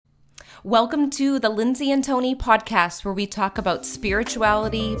Welcome to the Lindsay and Tony podcast, where we talk about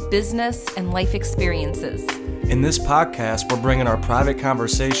spirituality, business, and life experiences. In this podcast, we're bringing our private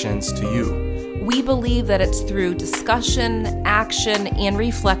conversations to you. We believe that it's through discussion, action, and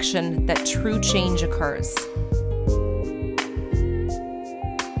reflection that true change occurs.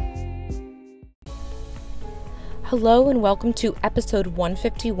 Hello and welcome to episode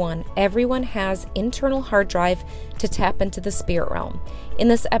 151. Everyone has internal hard drive to tap into the spirit realm. In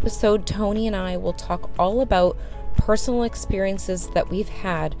this episode, Tony and I will talk all about personal experiences that we've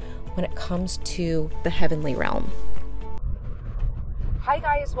had when it comes to the heavenly realm. Hi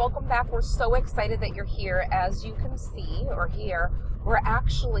guys, welcome back. We're so excited that you're here. As you can see or hear, we're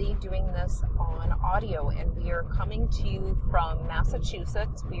actually doing this on audio, and we are coming to you from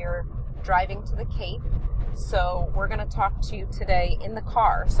Massachusetts. We are driving to the Cape. So we're going to talk to you today in the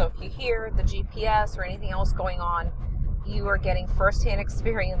car. So if you hear the GPS or anything else going on, you are getting firsthand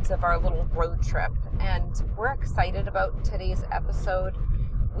experience of our little road trip. And we're excited about today's episode.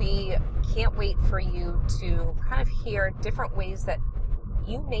 We can't wait for you to kind of hear different ways that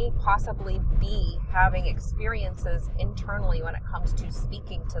you may possibly be having experiences internally when it comes to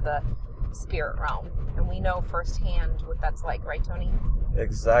speaking to the spirit realm. And we know firsthand what that's like, right, Tony?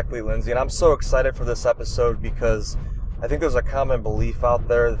 Exactly, Lindsay. And I'm so excited for this episode because I think there's a common belief out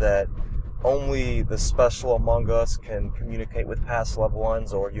there that only the special among us can communicate with past loved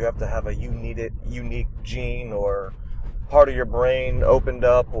ones, or you have to have a unique gene or part of your brain opened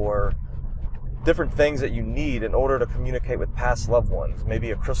up, or different things that you need in order to communicate with past loved ones.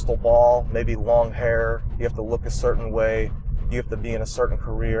 Maybe a crystal ball, maybe long hair, you have to look a certain way, you have to be in a certain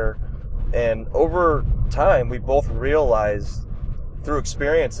career. And over time, we both realized through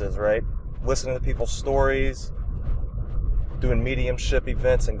experiences, right? Listening to people's stories, doing mediumship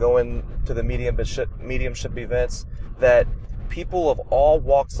events and going to the mediumship events, that people of all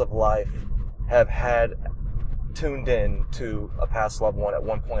walks of life have had tuned in to a past loved one at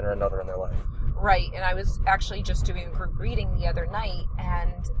one point or another in their life. Right, and I was actually just doing a group reading the other night,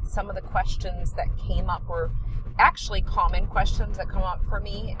 and some of the questions that came up were actually common questions that come up for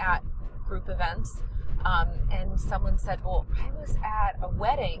me at group events. And someone said, well, I was at a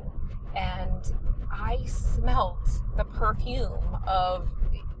wedding and I smelt the perfume of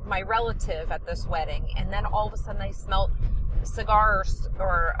my relative at this wedding. And then all of a sudden I smelt cigars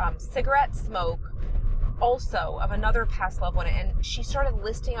or cigarette smoke also of another past loved one. And she started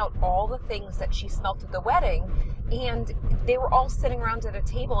listing out all the things that she smelt at the wedding. And they were all sitting around at a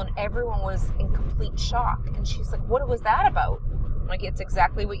table and everyone was in complete shock. And she's like, what was that about? Like, it's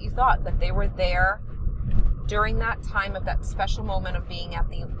exactly what you thought, that they were there during that time of that special moment of being at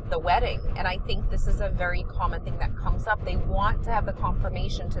the wedding. And I think this is a very common thing that comes up. They want to have the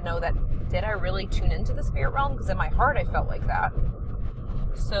confirmation to know that, did I really tune into the spirit realm? Because in my heart, I felt like that.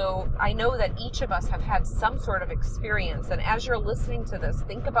 So I know that each of us have had some sort of experience. And as you're listening to this,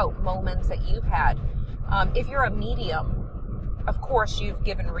 think about moments that you've had. If you're a medium, of course, you've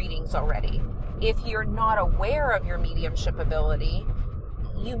given readings already. If you're not aware of your mediumship ability,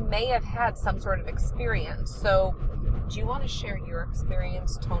 you may have had some sort of experience. So do you want to share your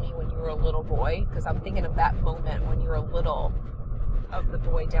experience, Tony, when you were a little boy? Because I'm thinking of that moment when you were little, of the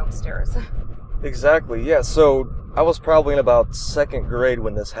boy downstairs. Exactly, yeah. So I was probably in about second grade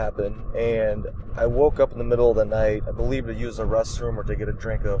when this happened, and I woke up in the middle of the night, I believe to use the restroom or to get a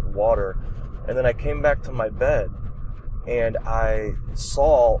drink of water, and then I came back to my bed, and I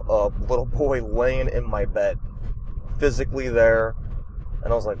saw a little boy laying in my bed, physically there.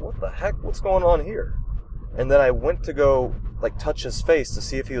 And I was like, what the heck? What's going on here? And then I went to go touch his face to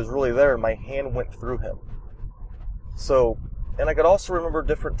see if he was really there, and my hand went through him. So, and I could also remember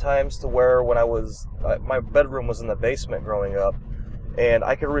different times to where when I was, my bedroom was in the basement growing up, and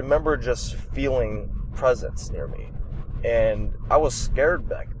I could remember just feeling presence near me. And I was scared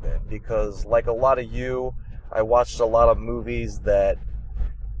back then because, like a lot of you, I watched a lot of movies that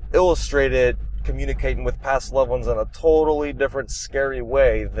illustrated communicating with past loved ones in a totally different, scary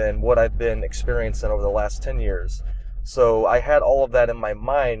way than what I've been experiencing over the last 10 years. So I had all of that in my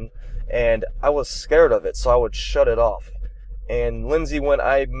mind, and I was scared of it, so I would shut it off. And Lindsay, when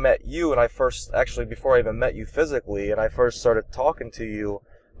I met you, and before I even met you physically, and I first started talking to you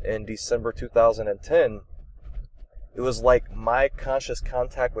in December 2010, it was like my conscious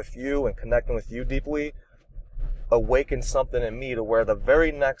contact with you and connecting with you deeply awakened something in me to where the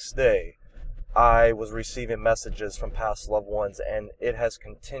very next day, I was receiving messages from past loved ones, and it has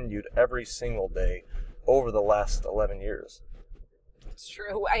continued every single day over the last 11 years. It's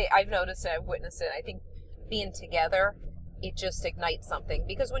true. I've noticed it. I've witnessed it. I think being together, it just ignites something.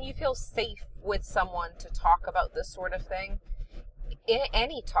 Because when you feel safe with someone to talk about this sort of thing,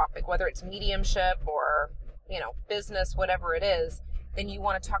 any topic, whether it's mediumship or, business, whatever it is, then you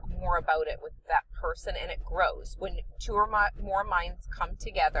want to talk more about it with that person, and it grows. When two or more minds come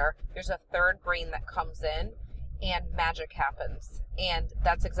together, there's a third brain that comes in, and magic happens. And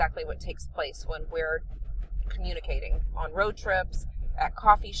that's exactly what takes place when we're communicating on road trips, at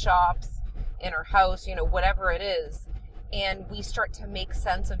coffee shops, in our house, whatever it is. And we start to make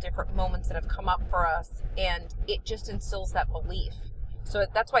sense of different moments that have come up for us, and it just instills that belief. So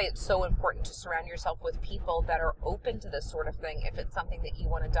that's why it's so important to surround yourself with people that are open to this sort of thing, if it's something that you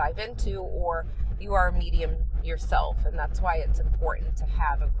want to dive into, or you are a medium yourself. And that's why it's important to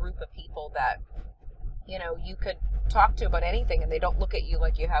have a group of people that, you could talk to about anything, and they don't look at you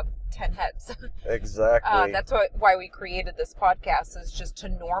like you have 10 heads. Exactly. That's why we created this podcast, is just to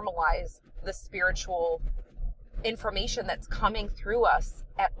normalize the spiritual information that's coming through us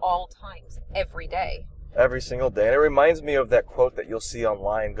at all times, every day. Every single day. And it reminds me of that quote that you'll see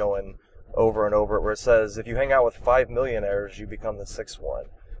online going over and over, where it says, if you hang out with 5 millionaires, you become the sixth one.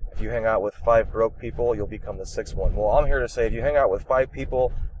 If you hang out with 5 broke people, you'll become the sixth one. Well, I'm here to say, if you hang out with 5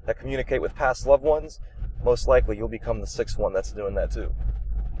 people that communicate with past loved ones, most likely you'll become the sixth one that's doing that too.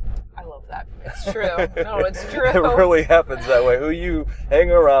 I love that. It's true. No, it's true. It really happens that way. Who you hang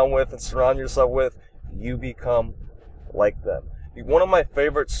around with and surround yourself with, you become like them. One of my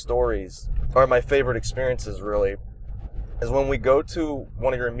favorite stories, or my favorite experiences really, is when we go to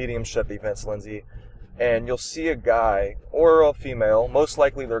one of your mediumship events, Lindsay, and you'll see a guy or a female, most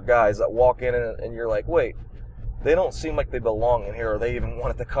likely they're guys, that walk in and you're like, wait, they don't seem like they belong in here, or they even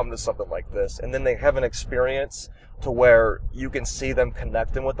wanted to come to something like this. And then they have an experience to where you can see them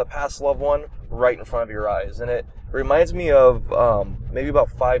connecting with a past loved one right in front of your eyes. And it reminds me of maybe about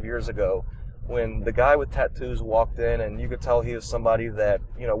 5 years ago, when the guy with tattoos walked in, and you could tell he was somebody that,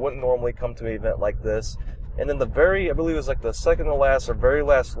 wouldn't normally come to an event like this. And then I believe it was like the second to last or very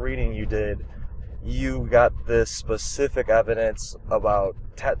last reading you did, you got this specific evidence about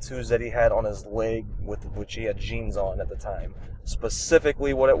tattoos that he had on his leg, which he had jeans on at the time.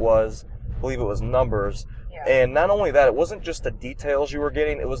 Specifically what it was, I believe it was numbers. Yeah. And not only that, it wasn't just the details you were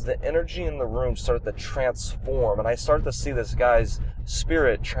getting, it was the energy in the room started to transform. And I started to see this guy's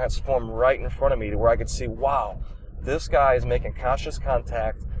spirit transform right in front of me, to where I could see, wow, this guy is making conscious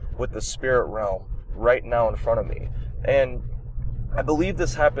contact with the spirit realm right now in front of me. And I believe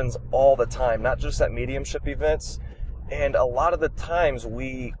this happens all the time, not just at mediumship events. And a lot of the times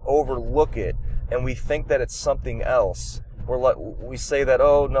we overlook it and we think that it's something else. We say that,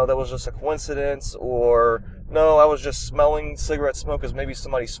 oh, no, that was just a coincidence, or no, I was just smelling cigarette smoke because maybe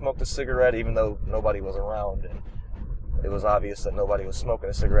somebody smoked a cigarette even though nobody was around, and it was obvious that nobody was smoking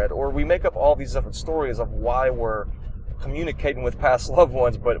a cigarette. Or we make up all these different stories of why we're communicating with past loved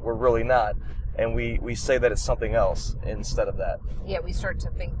ones, but we're really not. And we say that it's something else instead of that. Yeah, we start to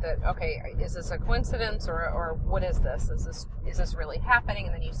think that, okay, is this a coincidence, or what is this? Is this really happening?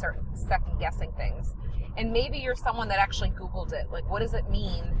 And then you start second guessing things. And maybe you're someone that actually Googled it. Like, what does it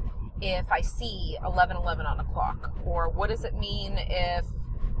mean if I see 11:11 on a clock? Or what does it mean if,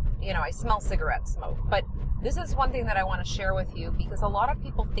 I smell cigarette smoke? But this is one thing that I want to share with you, because a lot of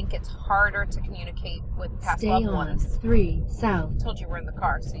people think it's harder to communicate with past loved ones. Stay on 3 South. I told you we're in the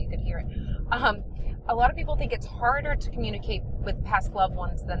car so you could hear it. A lot of people think it's harder to communicate with past loved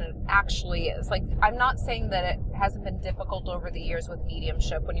ones than it actually is. Like, I'm not saying that it hasn't been difficult over the years with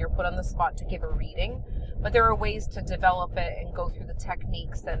mediumship when you're put on the spot to give a reading, but there are ways to develop it and go through the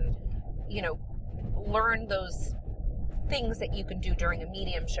techniques and, learn those things that you can do during a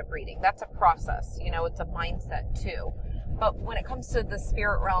mediumship reading. That's a process, it's a mindset too. But when it comes to the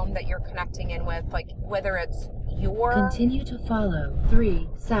spirit realm that you're connecting in with, like, whether it's your... Continue to follow 3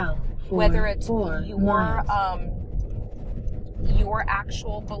 South. Whether it's 4 your miles. your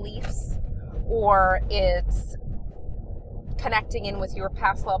actual beliefs, or it's connecting in with your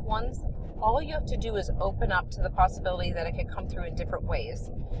past loved ones, all you have to do is open up to the possibility that it could come through in different ways.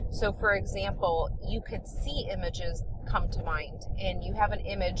 So, for example, you could see images come to mind, and you have an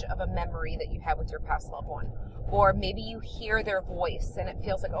image of a memory that you have with your past loved one. Or maybe you hear their voice and it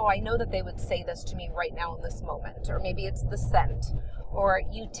feels like, oh, I know that they would say this to me right now in this moment. Or maybe it's the scent. Or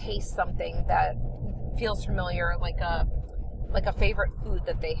you taste something that feels familiar, like a favorite food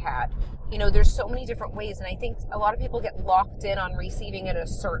that they had. There's so many different ways, and I think a lot of people get locked in on receiving it a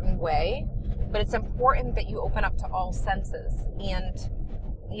certain way, but it's important that you open up to all senses. And,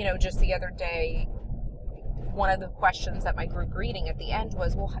 just the other day, one of the questions at my group reading at the end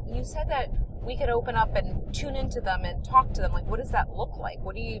was, well, you said that we could open up and tune into them and talk to them. Like, what does that look like?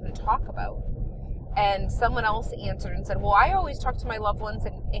 What do you even talk about? And someone else answered and said, well, I always talk to my loved ones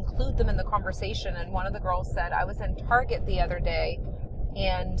and include them in the conversation. And one of the girls said, I was in Target the other day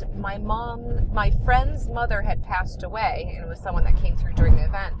and my friend's mother had passed away, and it was someone that came through during the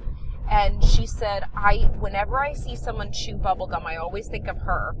event. And she said, whenever I see someone chew bubble gum, I always think of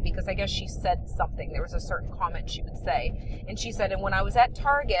her, because I guess she said something. There was a certain comment she would say. And she said, and when I was at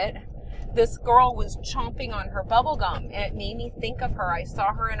Target, this girl was chomping on her bubble gum, and it made me think of her. I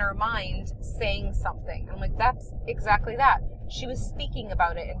saw her in her mind saying something. I'm like, that's exactly that. She was speaking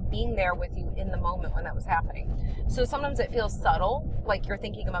about it and being there with you in the moment when that was happening. So sometimes it feels subtle, like you're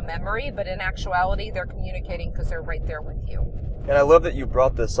thinking of a memory, but in actuality, they're communicating because they're right there with you. And I love that you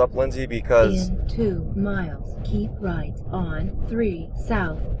brought this up, Lindsay, because... In 2 miles, keep right on 3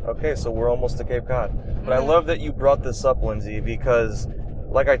 south. Okay, so we're almost to Cape Cod. But I love that you brought this up, Lindsay, because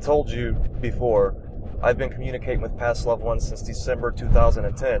like I told you before, I've been communicating with past loved ones since December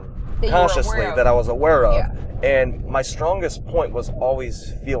 2010, consciously, that I was aware of. Yeah. And my strongest point was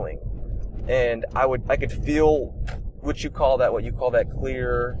always feeling. And I could feel what you call that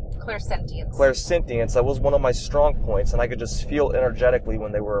Clairsentience. Clairsentience. That was one of my strong points, and I could just feel energetically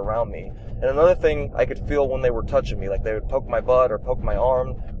when they were around me. And another thing, I could feel when they were touching me, like they would poke my butt or poke my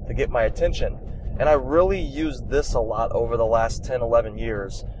arm to get my attention. And I really used this a lot over the last 10, 11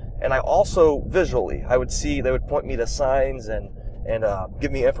 years. And I also, visually, they would point me to signs and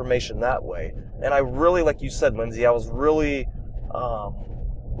give me information that way. And I really, like you said, Lindsay, I was really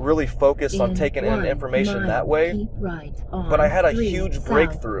focused on taking in information that way. Right but I had a huge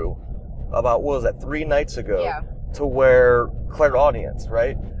breakthrough about, 3 nights ago, Yeah. to where clairaudience,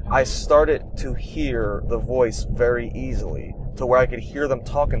 right? I started to hear the voice very easily, to where I could hear them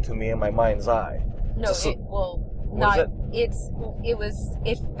talking to me in my mind's eye. No, it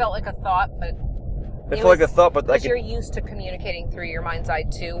felt like a thought, but It felt like a thought, but because you're used to communicating through your mind's eye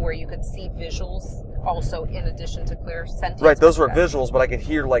too, where you could see visuals also in addition to clairsentience. Right, those were visuals, but I could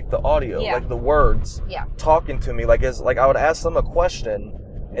hear like the audio, like the words talking to me. Like I would ask them a question,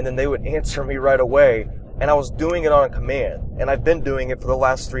 and then they would answer me right away. And I was doing it on command, and I've been doing it for the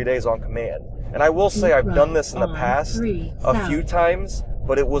last 3 days on command. And I will say I've done this in the past a few times,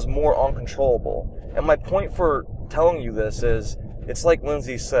 but it was more uncontrollable. And my point for telling you this is, it's like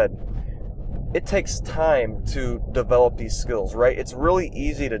Lindsay said, it takes time to develop these skills, right? It's really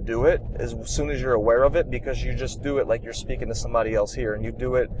easy to do it as soon as you're aware of it, because you just do it like you're speaking to somebody else here, and you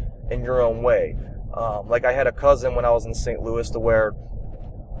do it in your own way. Like I had a cousin when I was in St. Louis, to where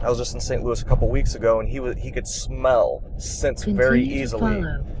I was just in St. Louis a couple weeks ago, and he could smell scents very easily,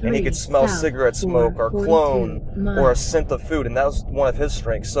 and he could smell cigarette smoke or cologne or a scent of food, and that was one of his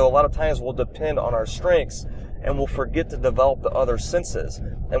strengths. So a lot of times we'll depend on our strengths, and we'll forget to develop the other senses.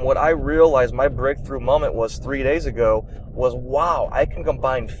 And what I realized my breakthrough moment was 3 days ago was, wow, I can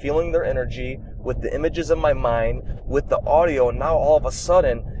combine feeling their energy with the images in my mind, with the audio, and now all of a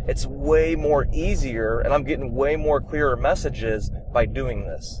sudden it's way more easier, and I'm getting way more clearer messages by doing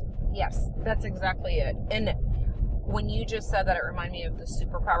this. Yes, that's exactly it. And when you just said that, it reminded me of the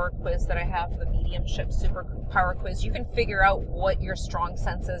superpower quiz that I have, the mediumship superpower quiz. You can figure out what your strong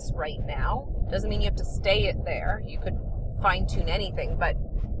sense is right now. Doesn't mean you have to stay there. You could fine tune anything, but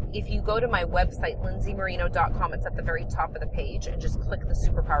if you go to my website, lindsaymarino.com, it's at the very top of the page, and just click the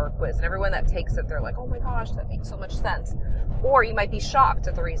superpower quiz. And everyone that takes it, they're like, oh my gosh, that makes so much sense. Or you might be shocked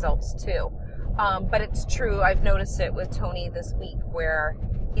at the results too. But it's true. I've noticed it with Tony this week, where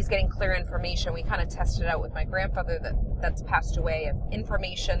he's getting clear information. We kind of tested out with my grandfather that's passed away, of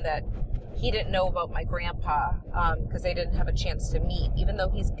information that he didn't know about my grandpa, because they didn't have a chance to meet. Even though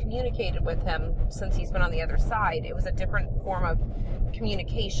he's communicated with him since he's been on the other side, it was a different form of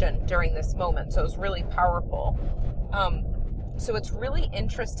communication during this moment. So it was really powerful. So it's really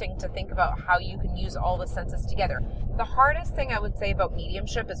interesting to think about how you can use all the senses together. The hardest thing I would say about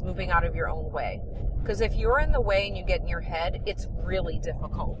mediumship is moving out of your own way. Because if you're in the way and you get in your head, it's really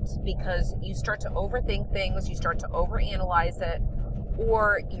difficult, because you start to overthink things, you start to overanalyze it,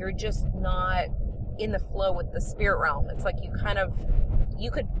 or you're just not in the flow with the spirit realm. It's like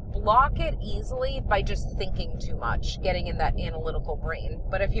you could block it easily by just thinking too much, getting in that analytical brain.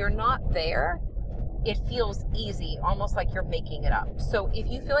 But if you're not there, it feels easy, almost like you're making it up. So if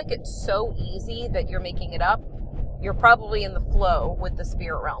you feel like it's so easy that you're making it up, you're probably in the flow with the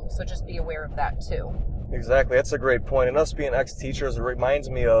spirit realm. So just be aware of that too. Exactly. That's a great point. And us being ex-teachers, it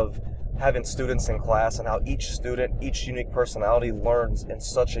reminds me of having students in class, and how each student, each unique personality learns in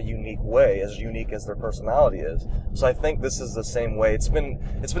such a unique way, as unique as their personality is. So I think this is the same way. It's been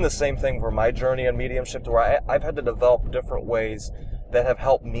the same thing for my journey in mediumship, to where I've had to develop different ways that have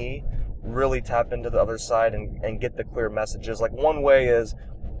helped me really tap into the other side and get the clear messages. Like one way is,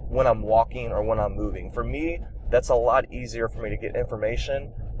 when I'm walking or when I'm moving. For me, that's a lot easier for me to get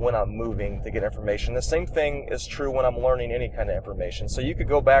information when I'm moving to get information. The same thing is true when I'm learning any kind of information. So you could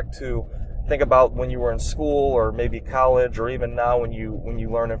go back to think about when you were in school or maybe college, or even now when you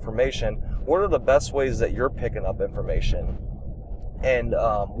learn information. What are the best ways that you're picking up information? And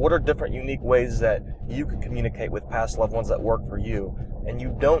what are different unique ways that you can communicate with past loved ones that work for you? And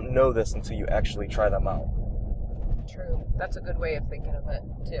you don't know this until you actually try them out. True. That's a good way of thinking of it,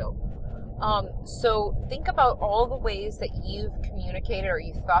 too. So think about all the ways that you've communicated or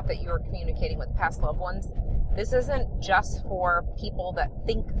you thought that you were communicating with past loved ones. This isn't just for people that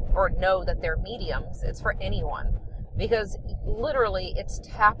think or know that they're mediums. It's for anyone. Because literally it's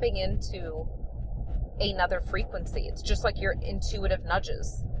tapping into another frequency. It's just like your intuitive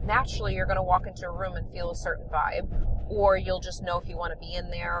nudges. Naturally, you're going to walk into a room and feel a certain vibe, or you'll just know if you want to be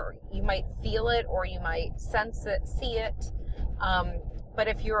in there, or you might feel it, or you might sense it, see it. But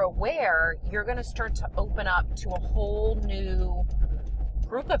if you're aware, you're going to start to open up to a whole new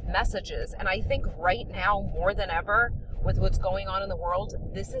group of messages. And I think right now, more than ever, with what's going on in the world,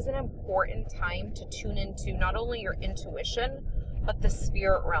 this is an important time to tune into not only your intuition, but the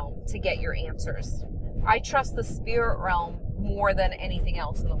spirit realm to get your answers. I trust the spirit realm more than anything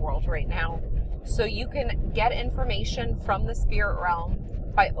else in the world right now. So you can get information from the spirit realm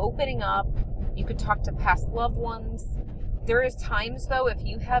by opening up. You could talk to past loved ones. There is times, though, if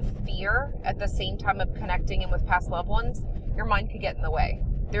you have fear at the same time of connecting in with past loved ones, your mind could get in the way.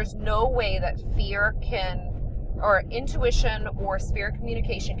 There's no way that fear can, or intuition or spirit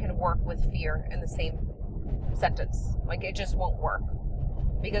communication can work with fear in the same sentence. Like, it just won't work.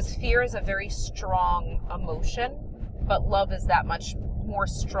 Because fear is a very strong emotion, but love is that much more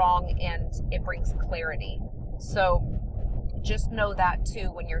strong and it brings clarity. So just know that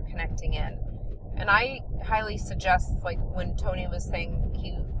too when you're connecting in. And I highly suggest, like when Tony was saying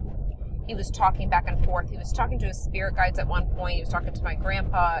he was talking back and forth, he was talking to his spirit guides at one point, he was talking to my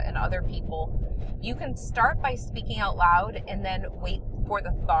grandpa and other people. You can start by speaking out loud and then wait for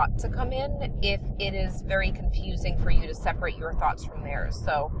the thought to come in if it is very confusing for you to separate your thoughts from theirs.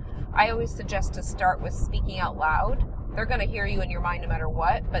 So I always suggest to start with speaking out loud. They're going to hear you in your mind no matter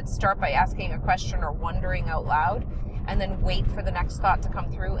what, but start by asking a question or wondering out loud, and then wait for the next thought to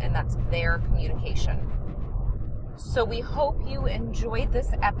come through, and that's their communication. So we hope you enjoyed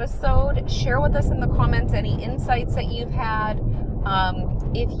this episode. Share with us in the comments any insights that you've had.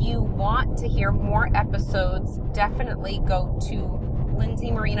 If you want to hear more episodes, definitely go to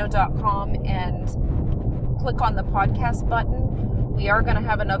lindsaymarino.com and click on the podcast button. We are going to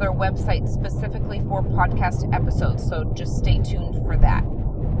have another website specifically for podcast episodes, so just stay tuned for that.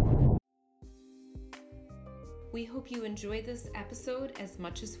 We hope you enjoyed this episode as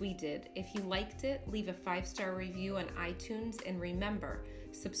much as we did. If you liked it, leave a 5-star review on iTunes, and remember,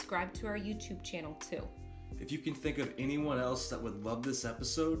 subscribe to our YouTube channel too. If you can think of anyone else that would love this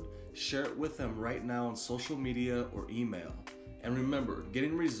episode, share it with them right now on social media or email. And remember,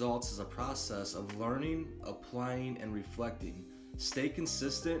 getting results is a process of learning, applying, and reflecting. Stay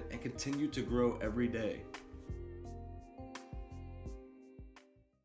consistent and continue to grow every day.